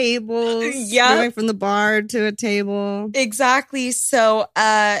tables, moving from the bar to a table. Exactly. So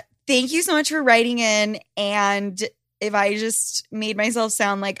thank you so much for writing in. And if I just made myself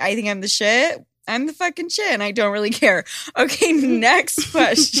sound like I think I'm the shit, I'm the fucking shit and I don't really care. Okay, next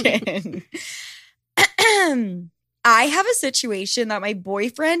question. I have a situation that my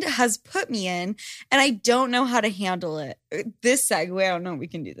boyfriend has put me in and I don't know how to handle it. This segue, I don't know if we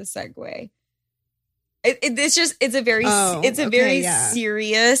can do this segue. It's a very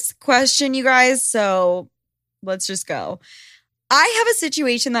serious question, you guys. So let's just go. I have a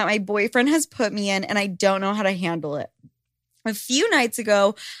situation that my boyfriend has put me in and I don't know how to handle it. A few nights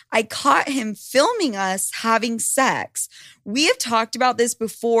ago, I caught him filming us having sex. We have talked about this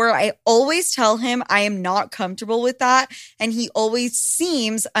before. I always tell him I am not comfortable with that, and he always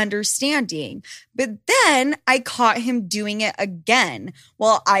seems understanding. But then I caught him doing it again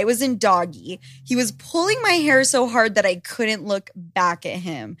while I was in doggy. He was pulling my hair so hard that I couldn't look back at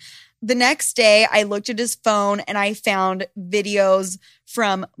him. The next day, I looked at his phone and I found videos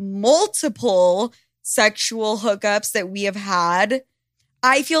from multiple sexual hookups that we have had.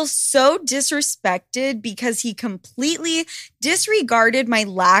 I feel so disrespected because he completely disregarded my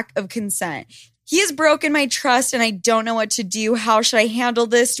lack of consent. He has broken my trust and I don't know what to do. How should I handle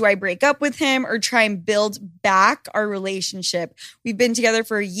this? Do I break up with him or try and build back our relationship? We've been together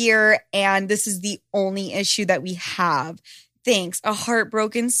for a year and this is the only issue that we have. Thanks. A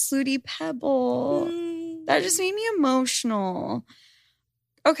heartbroken Slutty Pebble. That just made me emotional.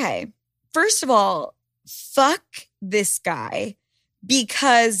 Okay. First of all, fuck this guy,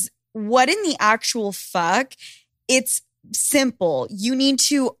 because what in the actual fuck? It's simple. You need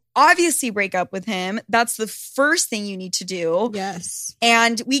to obviously break up with him. That's the first thing you need to do. Yes.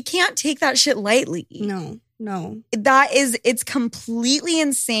 And we can't take that shit lightly. No. It's completely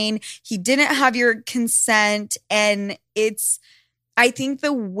insane. He didn't have your consent, and I think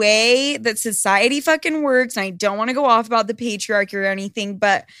the way that society fucking works, and I don't want to go off about the patriarchy or anything,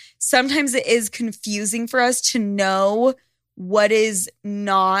 but sometimes it is confusing for us to know what is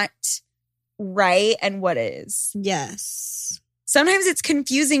not right and what is. Yes. Sometimes it's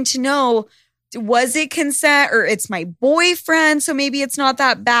confusing to know, was it consent or it's my boyfriend, so maybe it's not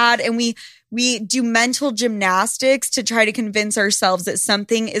that bad. And we do mental gymnastics to try to convince ourselves that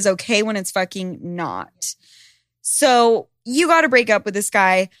something is okay when it's fucking not. So you got to break up with this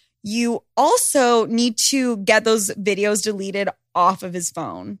guy. You also need to get those videos deleted off of his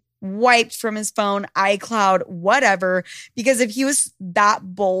phone, wiped from his phone, iCloud, whatever. Because if he was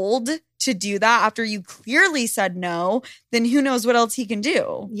that bold to do that after you clearly said no, then who knows what else he can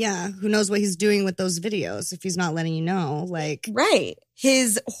do? Yeah, who knows what he's doing with those videos if he's not letting you know? Right.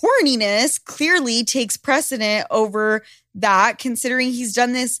 His horniness clearly takes precedent over that, considering he's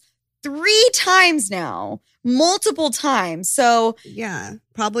done this 3 times now, multiple times. So yeah,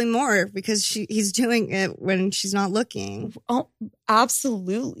 probably more because he's doing it when she's not looking. Oh,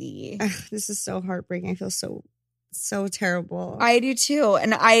 absolutely. This is so heartbreaking. I feel so terrible. I do too.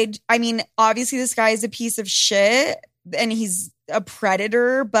 And I mean, obviously this guy is a piece of shit and he's a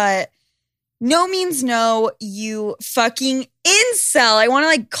predator, but No means no, you fucking incel. I want to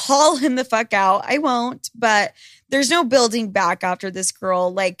like call him the fuck out. I won't, but there's no building back after this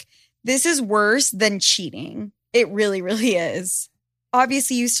girl. Like, this is worse than cheating. It really, really is.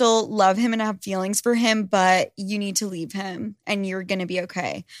 Obviously, you still love him and have feelings for him, but you need to leave him and you're going to be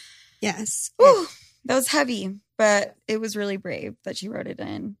okay. Yes. Whew, that was heavy, but it was really brave that she wrote it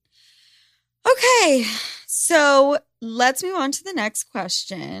in. Okay, so let's move on to the next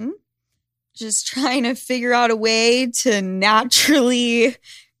question. Just trying to figure out a way to naturally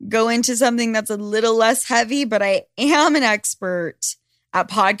go into something that's a little less heavy, but I am an expert at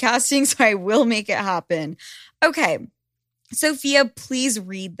podcasting, so I will make it happen. Okay, Sophia, please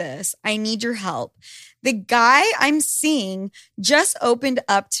read this. I need your help. The guy I'm seeing just opened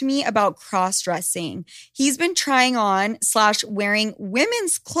up to me about cross-dressing. He's been trying on / wearing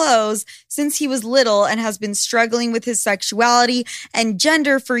women's clothes since he was little and has been struggling with his sexuality and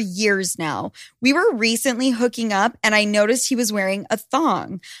gender for years now. We were recently hooking up and I noticed he was wearing a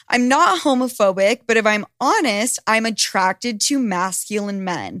thong. I'm not homophobic, but if I'm honest, I'm attracted to masculine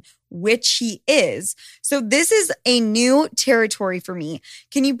men, which he is. So this is a new territory for me.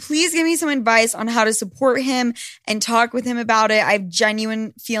 Can you please give me some advice on how to support him and talk with him about it? I have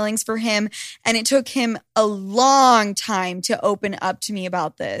genuine feelings for him, and it took him a long time to open up to me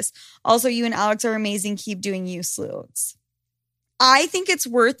about this. Also, you and Alex are amazing. Keep doing you, sleuths. I think it's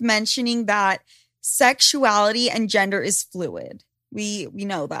worth mentioning that sexuality and gender is fluid. We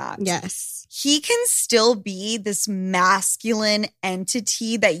know that. Yes. He can still be this masculine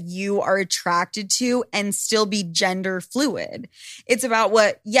entity that you are attracted to and still be gender fluid. It's about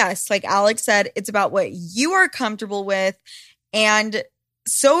what, yes, like Alex said, it's about what you are comfortable with. And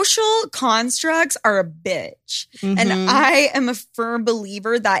social constructs are a bitch. Mm-hmm. And I am a firm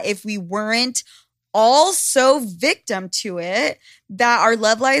believer that if we weren't all so victim to it, that our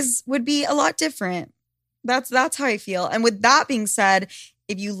love lives would be a lot different. That's how I feel. And with that being said,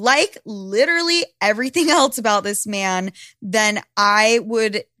 if you like literally everything else about this man, then I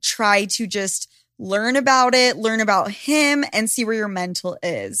would try to just learn about it, learn about him, and see where your mental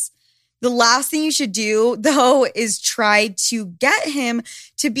is. The last thing you should do, though, is try to get him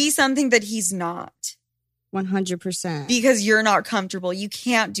to be something that he's not. 100%. Because you're not comfortable. You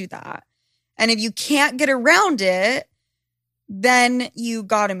can't do that. And if you can't get around it, then you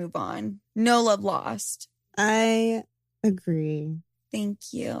gotta move on. No love lost. I agree.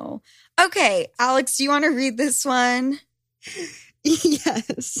 Thank you. Okay, Alex, do you want to read this one?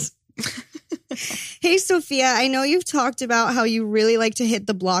 Yes. Hey, Sophia, I know you've talked about how you really like to hit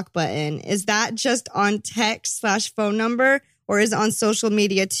the block button. Is that just on text / phone number, or is it on social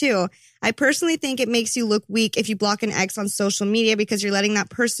media too? I personally think it makes you look weak if you block an ex on social media because you're letting that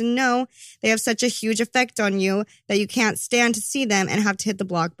person know they have such a huge effect on you that you can't stand to see them and have to hit the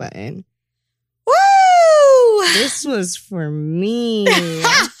block button. Woo! This was for me.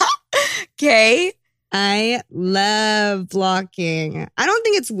 Okay. I love blocking. I don't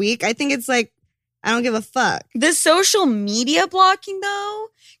think it's weak. I think it's like, I don't give a fuck. The social media blocking, though,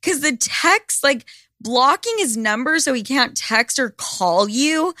 because the text, like blocking his number so he can't text or call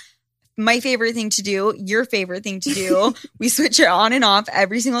you. My favorite thing to do, your favorite thing to do. We switch it on and off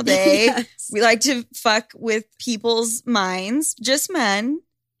every single day. Yes. We like to fuck with people's minds, just men.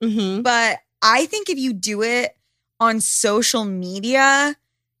 Mm-hmm. But I think if you do it on social media,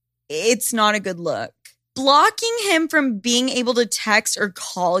 it's not a good look. Blocking him from being able to text or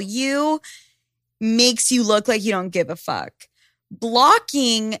call you makes you look like you don't give a fuck.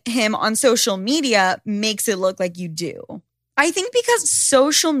 Blocking him on social media makes it look like you do. I think because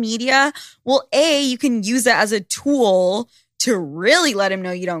social media, well, you can use it as a tool to really let him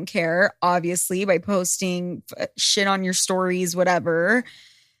know you don't care, obviously, by posting shit on your stories, whatever.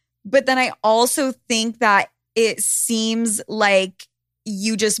 But then I also think that it seems like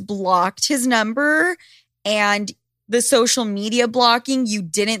you just blocked his number, and the social media blocking, you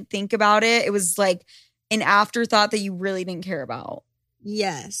didn't think about it. It was like an afterthought that you really didn't care about.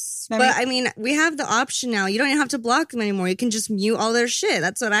 Yes. I I mean, we have the option now. You don't even have to block them anymore. You can just mute all their shit.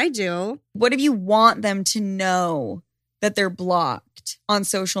 That's what I do. What if you want them to know that they're blocked on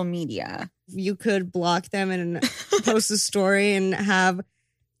social media? You could block them and post a story and have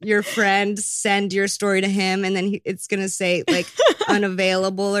your friend send your story to him, and then it's going to say like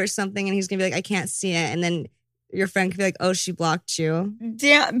unavailable or something, and he's going to be like, I can't see it. And then your friend could be like, oh, she blocked you.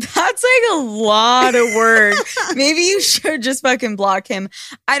 Damn, that's like a lot of work. Maybe you should just fucking block him.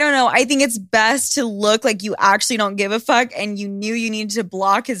 I don't know. I think it's best to look like you actually don't give a fuck and you knew you needed to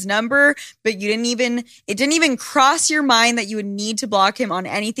block his number, but it didn't even cross your mind that you would need to block him on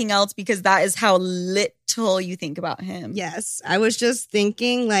anything else because that is how little you think about him. Yes. I was just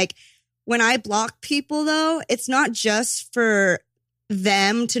thinking like, when I block people, though, it's not just for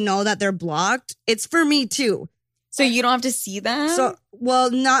them to know that they're blocked. It's for me, too. So you don't have to see them? So, well,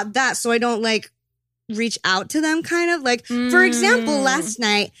 not that. So I don't like reach out to them, kind of. Like, for example, last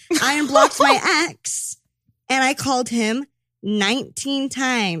night, I unblocked my ex and I called him 19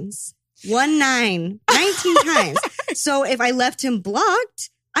 times. 19 times. So if I left him blocked,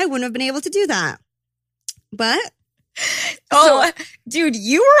 I wouldn't have been able to do that. But dude,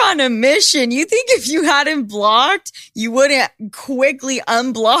 you were on a mission. You think if you had him blocked, you wouldn't quickly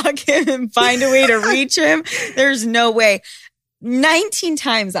unblock him and find a way to reach him? There's no way. 19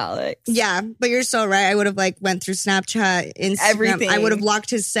 times, Alex. Yeah, but you're so right. I would have like went through Snapchat, Instagram. Everything. I would have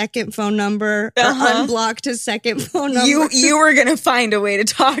blocked his second phone number or unblocked his second phone number. You were going to find a way to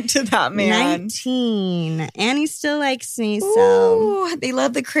talk to that man. 19. And he still likes me, so. Ooh, they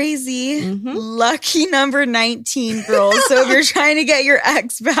love the crazy. Lucky number 19, girls. So if you're trying to get your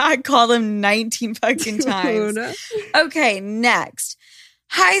ex back, call him 19 fucking times. Okay, next.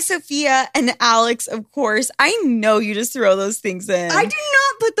 Hi, Sophia and Alex, of course. I know you just throw those things in. I do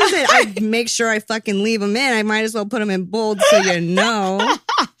not put those in. I make sure I fucking leave them in. I might as well put them in bold so you know.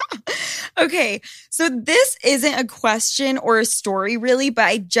 Okay, so this isn't a question or a story really, but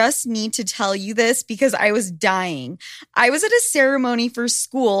I just need to tell you this because I was dying. I was at a ceremony for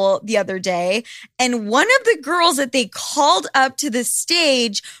school the other day, and one of the girls that they called up to the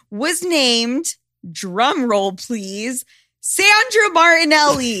stage was named, drum roll please, Sandra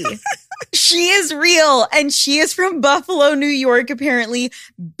Martinelli. She is real and she is from Buffalo, New York, apparently.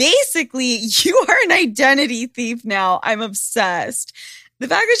 Basically, you are an identity thief now. I'm obsessed. The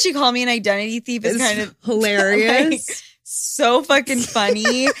fact that she called me an identity thief is kind of hilarious. Like, so fucking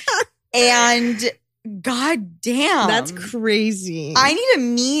funny. And god damn. That's crazy. I need to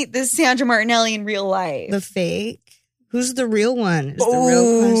meet this Sandra Martinelli in real life. The fake? Who's the real one? Is the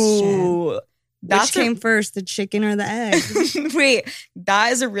real question. Which came first, the chicken or the egg? Wait,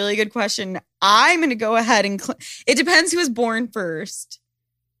 that is a really good question. I'm going to go ahead and... it depends who was born first.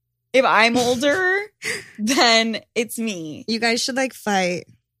 If I'm older, then it's me. You guys should like fight.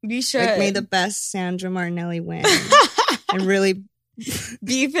 We should. Like, may the best Sandra Martinelli win. And really...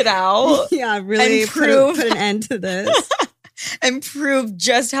 beef it out. Yeah, really put an end to this. And prove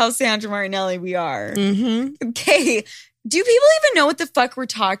just how Sandra Martinelli we are. Mm-hmm. Okay. Do people even know what the fuck we're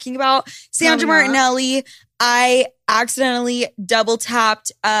talking about? Sandra Martinelli, I accidentally double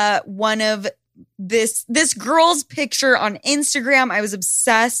tapped one of this girl's picture on Instagram. I was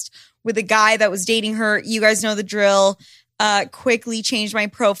obsessed with a guy that was dating her. You guys know the drill. Quickly changed my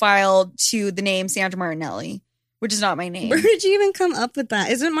profile to the name Sandra Martinelli, which is not my name. Where did you even come up with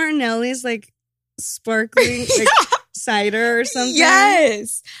that? Isn't Martinelli's like sparkling like cider or something?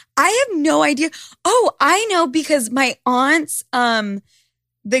 Yes. I have no idea. Oh, I know because my aunt's one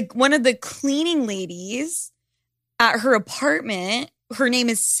of the cleaning ladies at her apartment, her name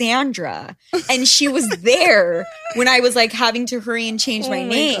is Sandra, and she was there when I was like having to hurry and change my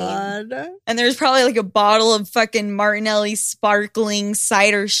name. God. And there's probably like a bottle of fucking Martinelli sparkling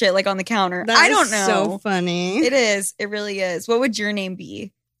cider shit like on the counter. I don't know. So funny. It is. It really is. What would your name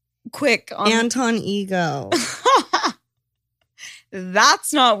be? Quick. Anton Ego.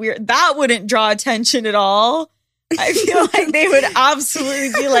 That's not weird. That wouldn't draw attention at all. I feel like they would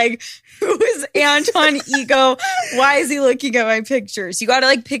absolutely be like, who is Anton Ego? Why is he looking at my pictures? You got to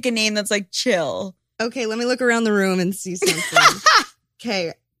like pick a name that's like chill. Okay, let me look around the room and see something.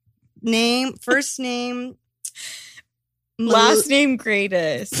 Okay. Name, first name. Last name,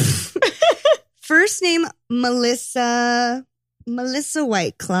 greatest. First name, Melissa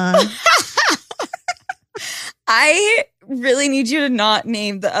Whiteclaw. I really need you to not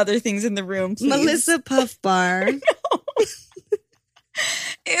name the other things in the room, please. Melissa Puff Bar.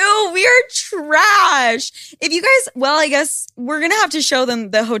 Ew, we are trash. If you guys, well, I guess we're going to have to show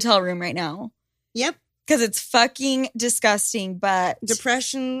them the hotel room right now. Yep. Because it's fucking disgusting, but...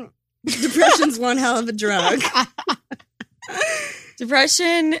 Depression's one hell of a drug.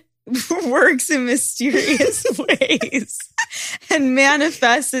 Depression works in mysterious ways and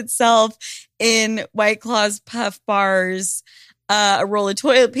manifests itself in White Claws, Puff Bars, a roll of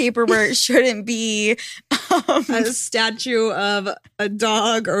toilet paper where it shouldn't be. A statue of a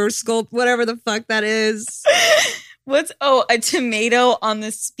dog or sculpt, whatever the fuck that is. A tomato on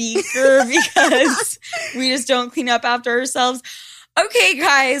the speaker because we just don't clean up after ourselves. Okay,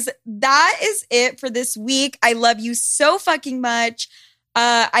 guys, that is it for this week. I love you so fucking much.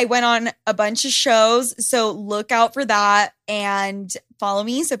 I went on a bunch of shows, so look out for that and follow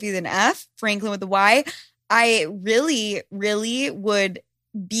me, Sophie with an F, Franklin with a Y. I really, really would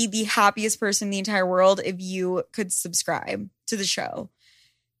be the happiest person in the entire world if you could subscribe to the show.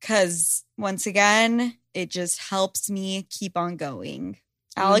 Because once again, it just helps me keep on going.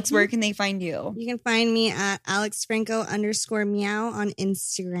 Alex, where can they find you? You can find me at AlexFranco_meow on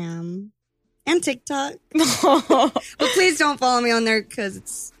Instagram and TikTok. But please don't follow me on there because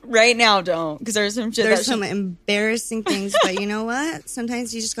it's Right now, don't. Because there's some shit there's some embarrassing things. But you know what?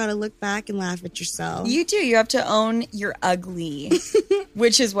 Sometimes you just got to look back and laugh at yourself. You do. You have to own your ugly,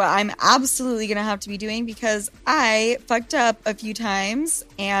 which is what I'm absolutely going to have to be doing because I fucked up a few times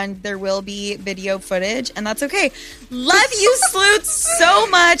and there will be video footage and that's okay. Love you, Sleuths, so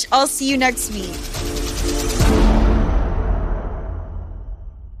much. I'll see you next week.